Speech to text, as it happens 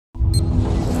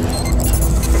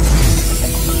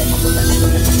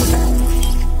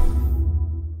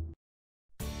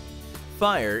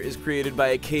Fire is created by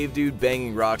a cave dude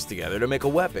banging rocks together to make a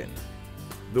weapon.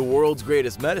 The world's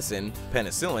greatest medicine,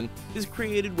 penicillin, is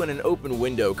created when an open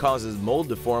window causes mold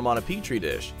to form on a Petri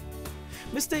dish.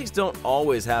 Mistakes don't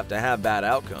always have to have bad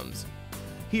outcomes.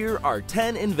 Here are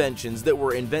 10 inventions that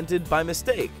were invented by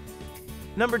mistake.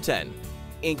 Number 10.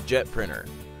 Inkjet printer.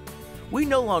 We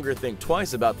no longer think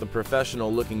twice about the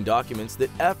professional-looking documents that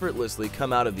effortlessly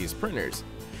come out of these printers,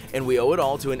 and we owe it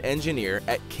all to an engineer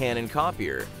at Canon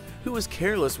Copier who was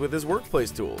careless with his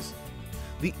workplace tools.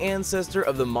 The ancestor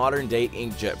of the modern-day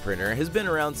inkjet printer has been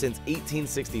around since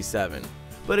 1867,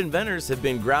 but inventors have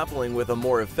been grappling with a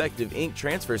more effective ink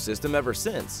transfer system ever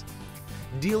since.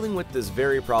 Dealing with this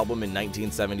very problem in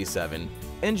 1977,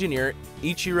 engineer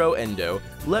Ichiro Endo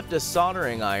left a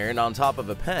soldering iron on top of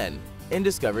a pen and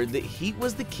discovered that heat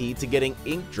was the key to getting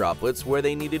ink droplets where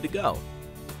they needed to go.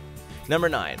 Number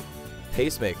 9.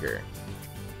 Pacemaker.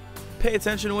 Pay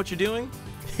attention to what you're doing?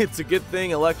 It's a good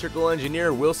thing electrical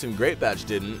engineer Wilson Greatbatch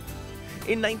didn't.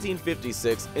 In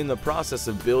 1956, in the process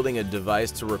of building a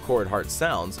device to record heart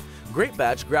sounds,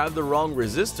 Greatbatch grabbed the wrong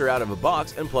resistor out of a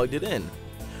box and plugged it in.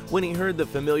 When he heard the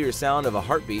familiar sound of a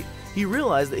heartbeat, he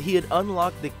realized that he had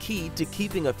unlocked the key to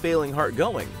keeping a failing heart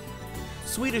going.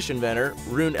 Swedish inventor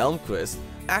Rune Elmqvist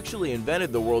actually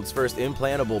invented the world's first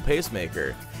implantable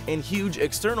pacemaker, and huge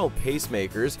external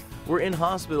pacemakers were in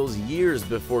hospitals years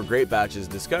before Greatbatch's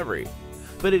discovery.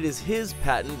 But it is his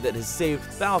patent that has saved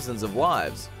thousands of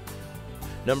lives.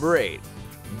 Number 8.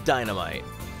 Dynamite.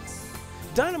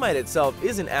 Dynamite itself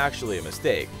isn't actually a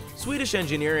mistake. Swedish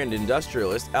engineer and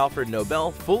industrialist Alfred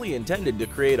Nobel fully intended to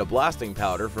create a blasting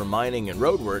powder for mining and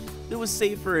roadwork that was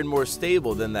safer and more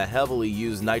stable than the heavily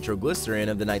used nitroglycerin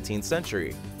of the 19th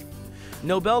century.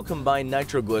 Nobel combined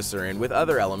nitroglycerin with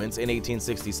other elements in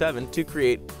 1867 to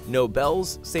create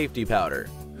Nobel's safety powder,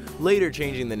 later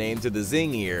changing the name to the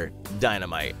zingier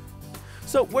dynamite.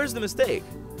 So where's the mistake?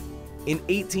 In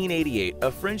 1888,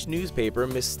 a French newspaper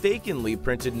mistakenly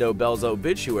printed Nobel's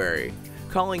obituary,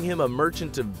 calling him a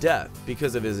merchant of death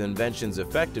because of his invention's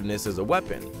effectiveness as a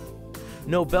weapon.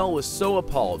 Nobel was so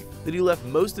appalled that he left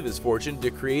most of his fortune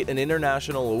to create an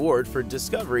international award for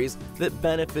discoveries that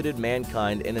benefited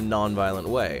mankind in a non-violent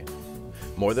way.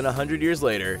 More than 100 years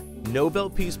later, Nobel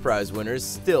Peace Prize winners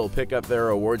still pick up their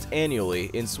awards annually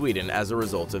in Sweden as a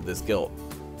result of this guilt.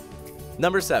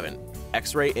 Number 7.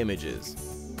 X-ray images.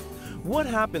 What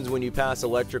happens when you pass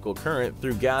electrical current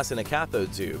through gas in a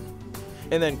cathode tube,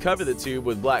 and then cover the tube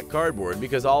with black cardboard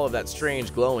because all of that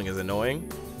strange glowing is annoying?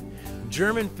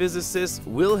 German physicist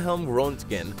Wilhelm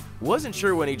Röntgen wasn't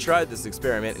sure when he tried this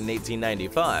experiment in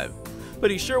 1895, but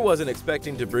he sure wasn't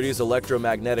expecting to produce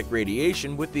electromagnetic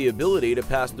radiation with the ability to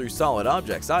pass through solid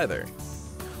objects either.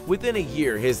 Within a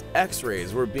year, his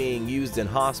X-rays were being used in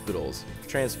hospitals,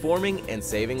 transforming and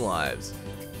saving lives.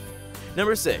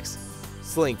 Number 6.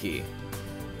 Slinky.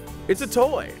 It's a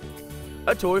toy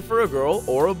for a girl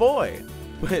or a boy,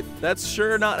 but that's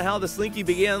sure not how the Slinky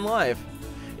began life.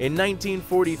 In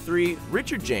 1943,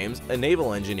 Richard James, a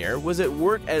naval engineer, was at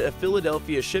work at a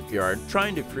Philadelphia shipyard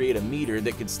trying to create a meter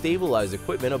that could stabilize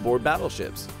equipment aboard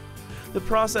battleships. The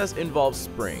process involves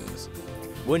springs.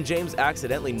 When James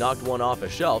accidentally knocked one off a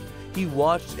shelf, he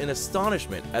watched in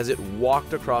astonishment as it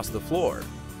walked across the floor.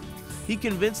 He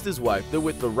convinced his wife that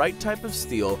with the right type of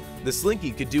steel, the Slinky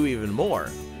could do even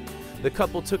more. The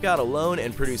couple took out a loan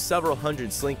and produced several hundred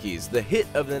Slinkies, the hit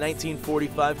of the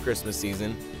 1945 Christmas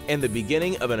season and the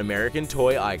beginning of an American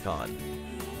toy icon.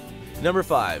 Number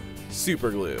 5.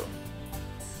 Superglue.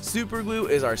 Superglue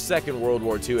is our second World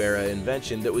War II era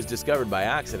invention that was discovered by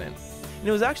accident, and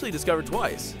it was actually discovered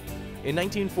twice. In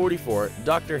 1944,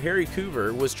 Dr. Harry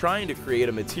Coover was trying to create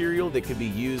a material that could be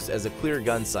used as a clear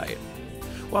gun sight.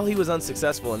 While he was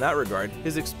unsuccessful in that regard,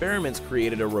 his experiments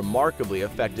created a remarkably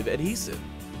effective adhesive.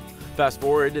 Fast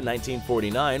forward to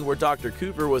 1949, where Dr.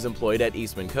 Coover was employed at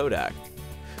Eastman Kodak.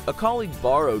 A colleague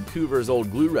borrowed Coover's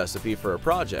old glue recipe for a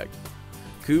project.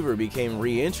 Coover became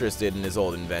reinterested in his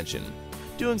old invention,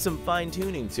 doing some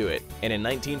fine-tuning to it, and in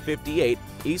 1958,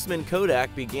 Eastman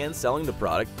Kodak began selling the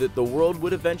product that the world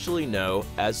would eventually know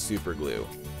as superglue.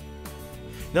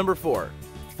 Number 4.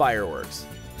 Fireworks.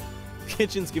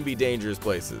 Kitchens can be dangerous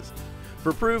places.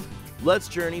 For proof, let's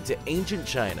journey to ancient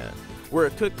China, where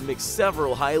a cook mixed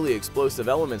several highly explosive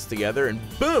elements together and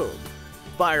boom!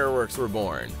 Fireworks were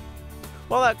born.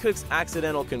 While that cook's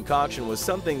accidental concoction was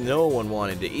something no one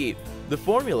wanted to eat, the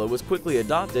formula was quickly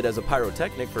adopted as a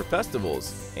pyrotechnic for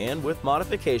festivals, and with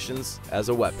modifications, as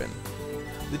a weapon.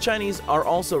 The Chinese are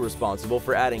also responsible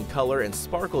for adding color and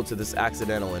sparkle to this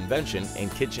accidental invention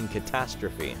and kitchen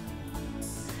catastrophe.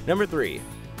 Number 3.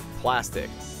 Plastic.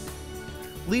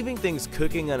 Leaving things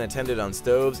cooking unattended on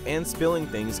stoves and spilling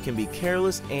things can be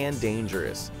careless and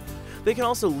dangerous. They can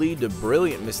also lead to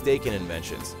brilliant mistaken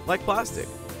inventions, like plastic.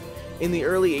 In the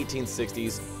early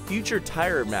 1860s, future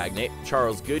tire magnate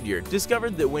Charles Goodyear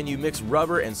discovered that when you mix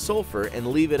rubber and sulfur and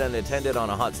leave it unattended on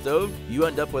a hot stove, you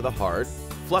end up with a hard,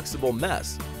 flexible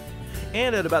mess.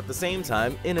 And at about the same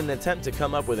time, in an attempt to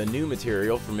come up with a new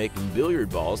material for making billiard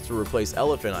balls to replace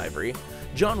elephant ivory,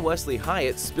 John Wesley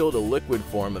Hyatt spilled a liquid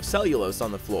form of cellulose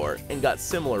on the floor and got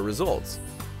similar results.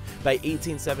 By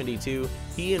 1872,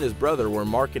 he and his brother were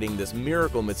marketing this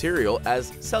miracle material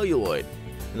as celluloid,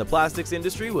 and the plastics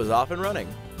industry was off and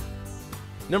running.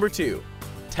 Number 2.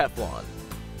 Teflon.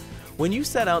 When you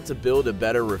set out to build a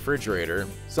better refrigerator,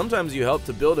 sometimes you help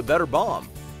to build a better bomb.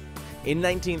 In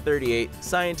 1938,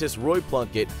 scientists Roy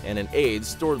Plunkett and an aide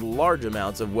stored large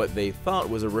amounts of what they thought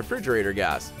was a refrigerator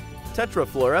gas,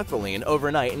 tetrafluoroethylene,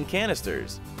 overnight in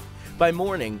canisters. By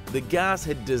morning, the gas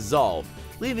had dissolved,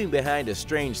 leaving behind a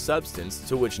strange substance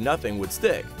to which nothing would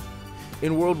stick.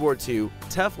 In World War II,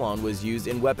 Teflon was used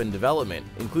in weapon development,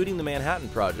 including the Manhattan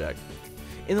Project.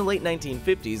 In the late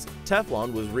 1950s,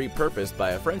 Teflon was repurposed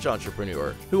by a French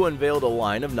entrepreneur who unveiled a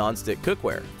line of non-stick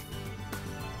cookware.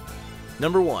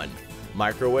 Number 1.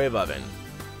 Microwave oven.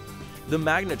 The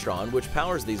magnetron, which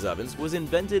powers these ovens, was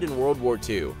invented in World War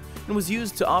II and was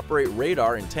used to operate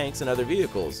radar in tanks and other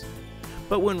vehicles.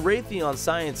 But when Raytheon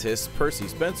scientist Percy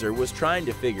Spencer was trying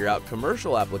to figure out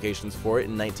commercial applications for it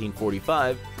in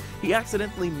 1945, he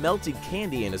accidentally melted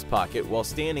candy in his pocket while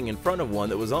standing in front of one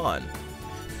that was on.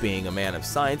 Being a man of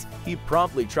science, he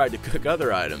promptly tried to cook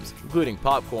other items, including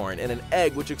popcorn and an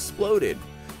egg which exploded,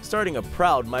 starting a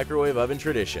proud microwave oven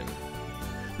tradition.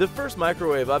 The first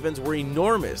microwave ovens were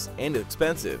enormous and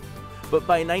expensive, but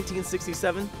by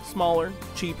 1967, smaller,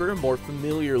 cheaper, more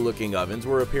familiar-looking ovens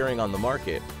were appearing on the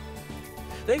market.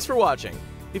 Thanks for watching.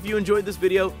 If you enjoyed this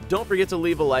video, don't forget to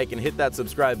leave a like and hit that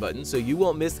subscribe button so you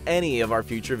won't miss any of our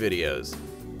future videos.